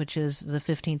House, which is the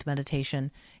 15th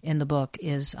meditation in the book,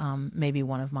 is maybe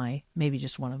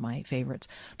just one of my favorites.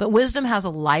 But Wisdom has a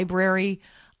library.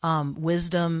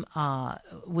 Wisdom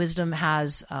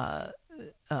has a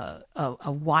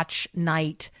watch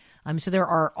night. So there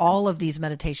are all of these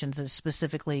meditations that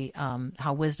specifically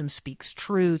how wisdom speaks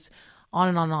truth, on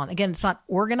and on and on. Again, it's not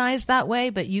organized that way,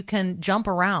 but you can jump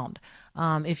around.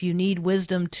 If you need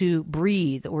wisdom to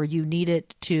breathe, or you need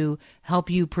it to help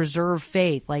you preserve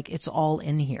faith, like, it's all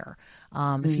in here.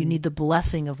 If you need the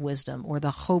blessing of wisdom or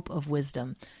the hope of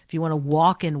wisdom, if you want to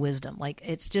walk in wisdom, like,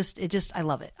 I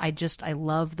love it. I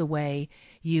love the way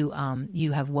you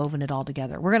have woven it all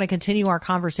together. We're going to continue our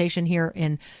conversation here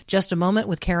in just a moment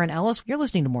with Karen Ellis. You're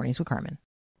listening to Mornings with Carmen.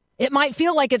 It might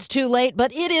feel like it's too late,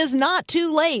 but it is not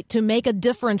too late to make a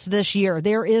difference this year.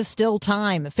 There is still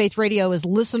time. Faith Radio is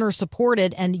listener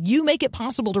supported, and you make it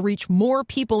possible to reach more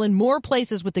people in more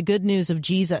places with the good news of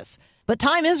Jesus. But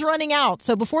time is running out,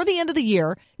 so before the end of the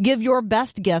year, give your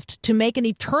best gift to make an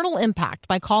eternal impact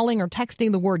by calling or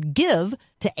texting the word GIVE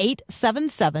to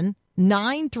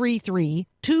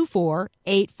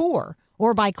 877-933-2484,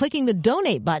 or by clicking the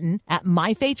donate button at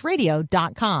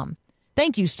myfaithradio.com.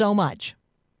 Thank you so much.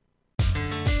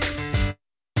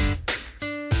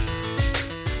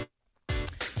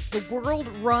 The world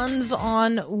runs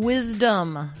on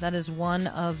wisdom. That is one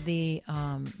of the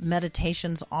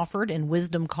meditations offered in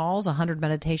Wisdom Calls, 100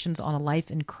 Meditations on a Life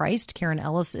in Christ. Karen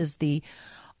Ellis is the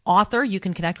author. You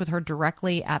can connect with her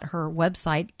directly at her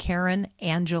website,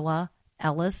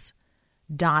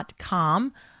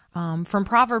 KarenAngelaEllis.com. From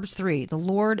Proverbs 3, the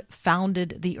Lord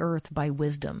founded the earth by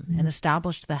wisdom and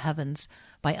established the heavens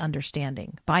by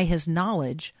understanding. By his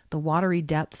knowledge, the watery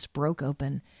depths broke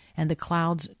open and the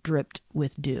clouds dripped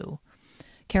with dew.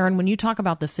 Karen, when you talk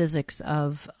about the physics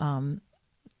of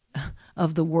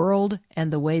the world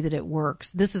and the way that it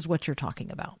works, this is what you're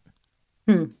talking about.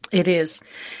 It is.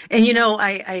 And, you know,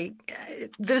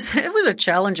 it was a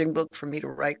challenging book for me to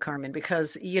write, Carmen,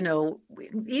 because, you know,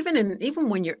 even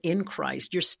when you're in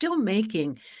Christ, you're still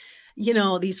making, you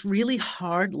know, these really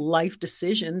hard life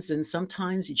decisions. And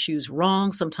sometimes you choose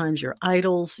wrong. Sometimes your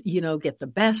idols, you know, get the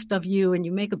best of you and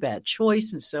you make a bad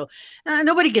choice. And so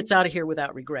nobody gets out of here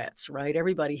without regrets, right?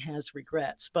 Everybody has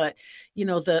regrets. But, you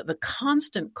know, the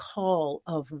constant call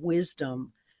of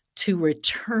wisdom to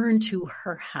return to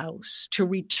her house, to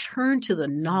return to the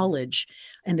knowledge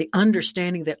and the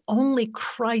understanding that only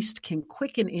Christ can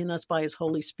quicken in us by his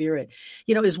Holy Spirit,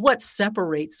 you know, is what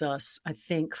separates us, I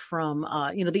think, from,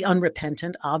 you know, the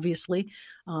unrepentant, obviously,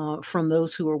 from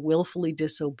those who are willfully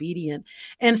disobedient.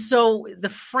 And so the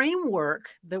framework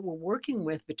that we're working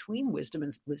with between wisdom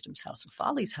and wisdom's house and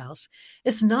folly's house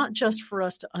is not just for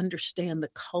us to understand the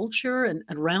culture and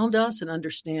around us and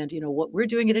understand, you know, what we're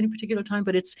doing at any particular time,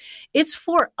 but it's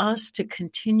for us to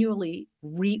continually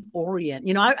reorient.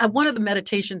 You know, one of the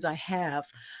meditations I have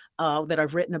that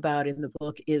I've written about in the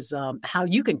book is how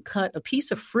you can cut a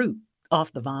piece of fruit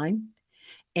off the vine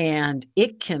and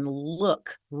it can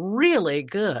look really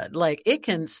good. Like it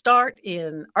can start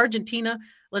in Argentina.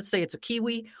 Let's say it's a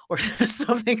kiwi or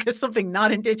something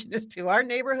not indigenous to our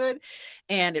neighborhood,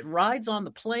 and it rides on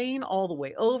the plane all the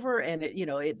way over, and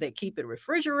they keep it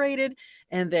refrigerated,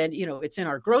 and then it's in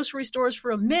our grocery stores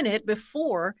for a minute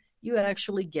before you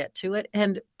actually get to it.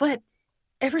 But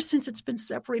ever since it's been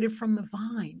separated from the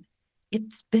vine,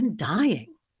 it's been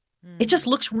dying. It just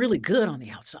looks really good on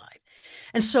the outside.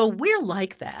 And so we're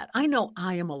like that. I know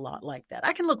I am a lot like that.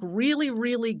 I can look really,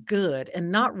 really good and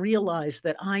not realize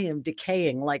that I am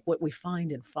decaying, like what we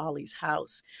find in Folly's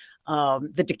house.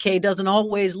 The decay doesn't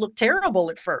always look terrible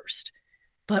at first,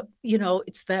 but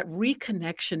it's that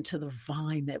reconnection to the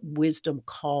vine that wisdom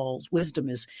calls. Wisdom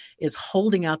is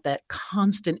holding out that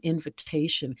constant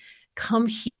invitation. Come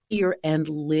here and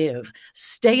live.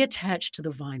 Stay attached to the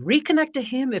vine. Reconnect to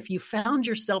him if you found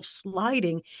yourself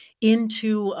sliding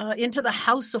into the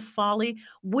house of folly.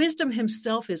 Wisdom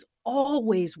himself is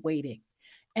always waiting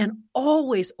and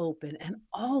always open and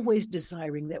always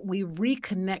desiring that we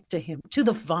reconnect to him, to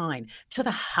the vine, to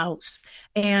the house,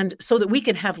 and so that we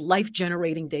can have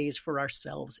life-generating days for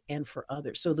ourselves and for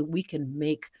others, so that we can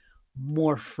make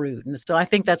more fruit. And so I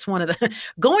think that's one of the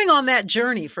going on that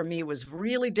journey for me was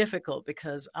really difficult,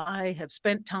 because I have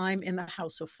spent time in the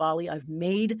house of folly. I've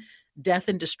made death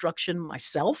and destruction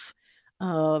myself.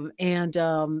 And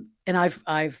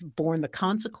I've borne the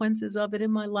consequences of it in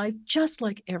my life, just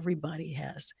like everybody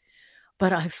has.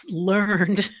 But I've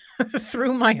learned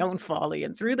through my own folly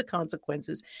and through the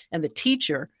consequences and the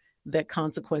teacher that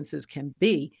consequences can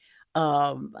be.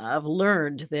 I've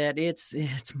learned that it's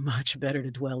much better to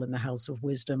dwell in the house of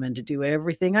wisdom and to do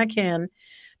everything I can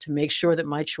to make sure that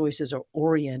my choices are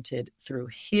oriented through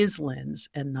his lens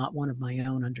and not one of my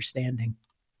own understanding.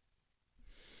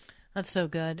 That's so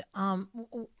good.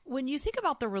 When you think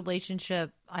about the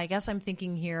relationship, I guess I'm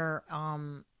thinking here,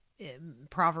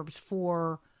 Proverbs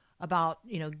 4 about,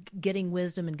 getting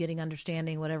wisdom and getting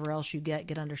understanding, whatever else you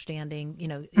get understanding,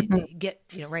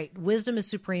 right. Wisdom is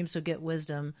supreme. So get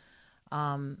wisdom.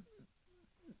 And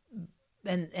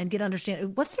get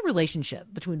understanding. What's the relationship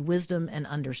between wisdom and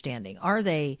understanding? Are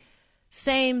they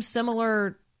same,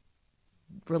 similar,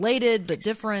 related, but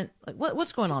different? Like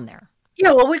what's going on there?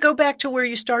 Yeah, well, we go back to where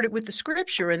you started with the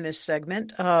scripture in this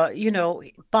segment.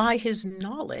 By his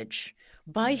knowledge,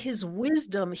 by his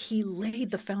wisdom, he laid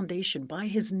the foundation. By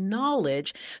his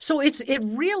knowledge, so it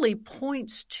really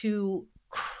points to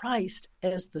Christ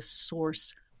as the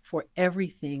source for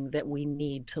everything that we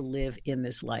need to live in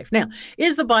this life. Now,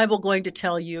 is the Bible going to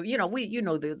tell you,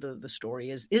 the story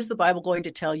is the Bible going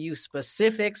to tell you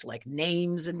specifics like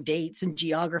names and dates and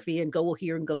geography and go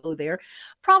here and go there?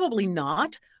 Probably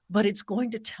not, but it's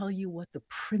going to tell you what the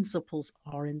principles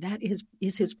are. And that is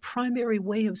his primary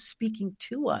way of speaking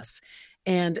to us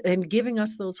and giving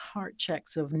us those heart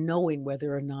checks of knowing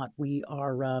whether or not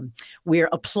we're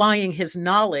applying his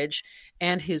knowledge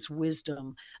and his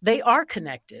wisdom. They are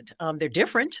connected. They're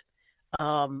different,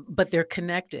 but they're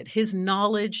connected. His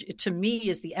knowledge, to me,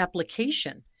 is the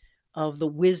application of the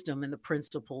wisdom and the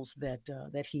principles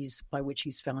that he's by which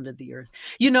he's founded the earth.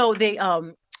 We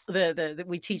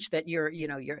teach that you're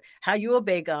how you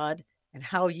obey God and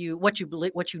what you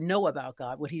believe, what you know about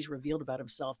God, what he's revealed about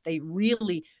himself, they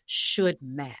really should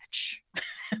match.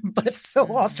 But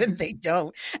so often they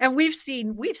don't. And we've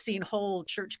seen whole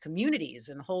church communities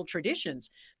and whole traditions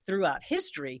throughout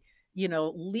history,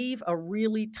 leave a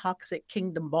really toxic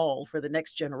kingdom ball for the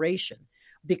next generation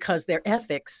because their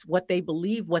ethics, what they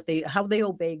believe, how they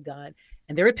obey God,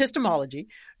 and their epistemology,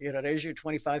 there's your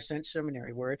 25-cent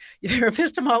seminary word, their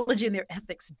epistemology and their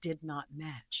ethics did not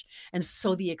match. And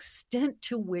so the extent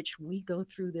to which we go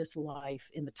through this life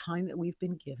in the time that we've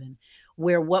been given,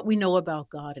 where what we know about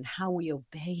God and how we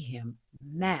obey him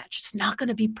match, it's not going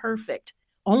to be perfect.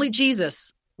 Only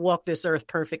Jesus walked this earth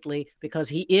perfectly because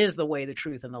he is the way, the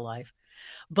truth, and the life.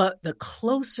 But the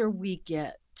closer we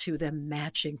get to them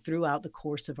matching throughout the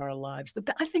course of our lives,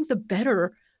 I think the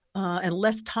better and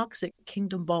less toxic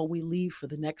kingdom ball we leave for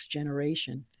the next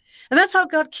generation. And that's how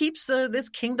God keeps this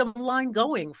kingdom line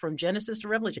going from Genesis to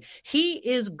Revelation. He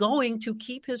is going to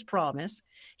keep his promise.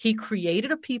 He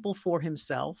created a people for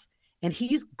himself, and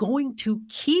he's going to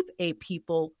keep a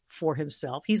people for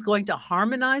himself. He's going to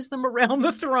harmonize them around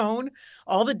the throne.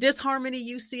 All the disharmony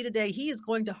you see today, he is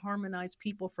going to harmonize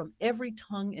people from every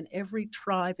tongue and every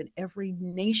tribe and every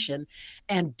nation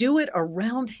and do it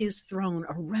around his throne,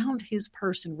 around his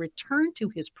person, return to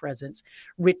his presence,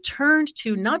 return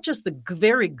to not just the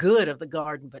very good of the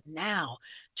garden, but now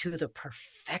to the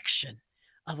perfection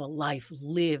of a life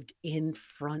lived in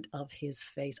front of his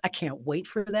face. I can't wait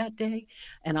for that day.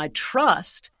 And I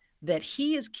trust that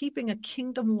he is keeping a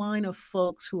kingdom line of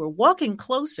folks who are walking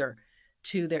closer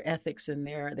to their ethics and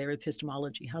their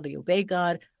epistemology, how they obey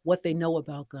God, what they know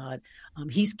about God.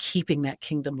 He's keeping that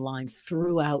kingdom line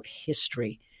throughout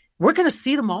history. We're going to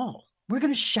see them all. We're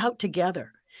going to shout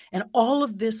together. And all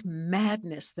of this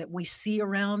madness that we see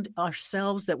around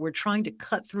ourselves, that we're trying to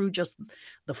cut through just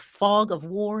the fog of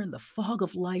war and the fog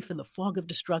of life and the fog of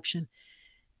destruction,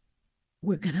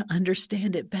 we're going to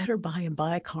understand it better by and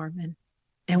by, Carmen.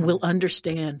 And we'll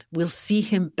understand. We'll see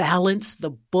him balance the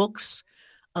books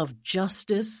of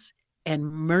justice and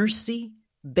mercy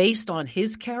based on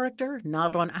his character,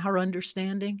 not on our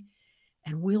understanding.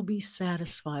 And we'll be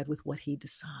satisfied with what he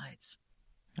decides.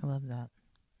 I love that.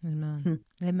 Amen.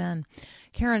 Amen.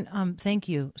 Karen, thank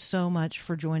you so much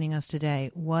for joining us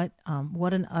today. What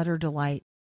an utter delight.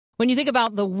 When you think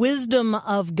about the wisdom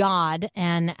of God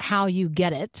and how you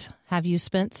get it, have you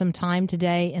spent some time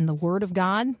today in the Word of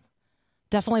God?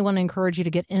 Definitely want to encourage you to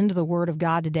get into the Word of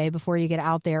God today before you get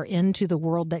out there into the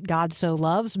world that God so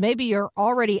loves. Maybe you're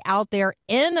already out there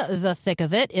in the thick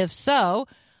of it. If so,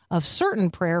 a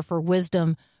certain prayer for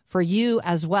wisdom for you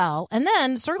as well. And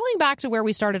then circling back to where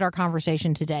we started our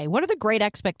conversation today, what are the great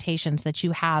expectations that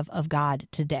you have of God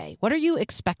today? What are you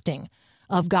expecting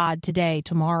of God today,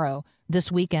 tomorrow, this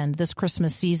weekend, this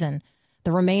Christmas season,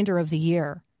 the remainder of the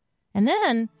year? And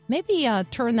then maybe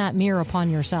turn that mirror upon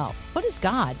yourself. What is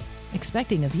God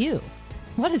expecting of you?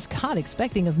 What is God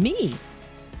expecting of me?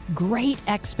 Great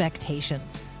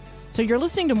expectations. So you're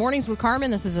listening to Mornings with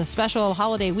Carmen. This is a special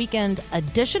holiday weekend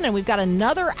edition, and we've got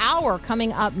another hour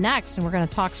coming up next, and we're going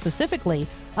to talk specifically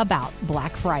about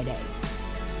Black Friday.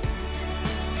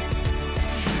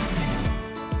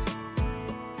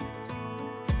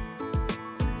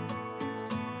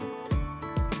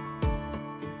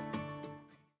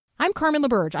 I'm Carmen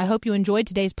LaBerge. I hope you enjoyed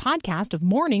today's podcast of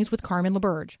Mornings with Carmen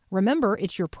LaBerge. Remember,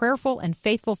 it's your prayerful and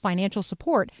faithful financial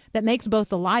support that makes both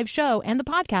the live show and the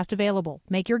podcast available.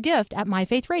 Make your gift at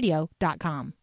myfaithradio.com.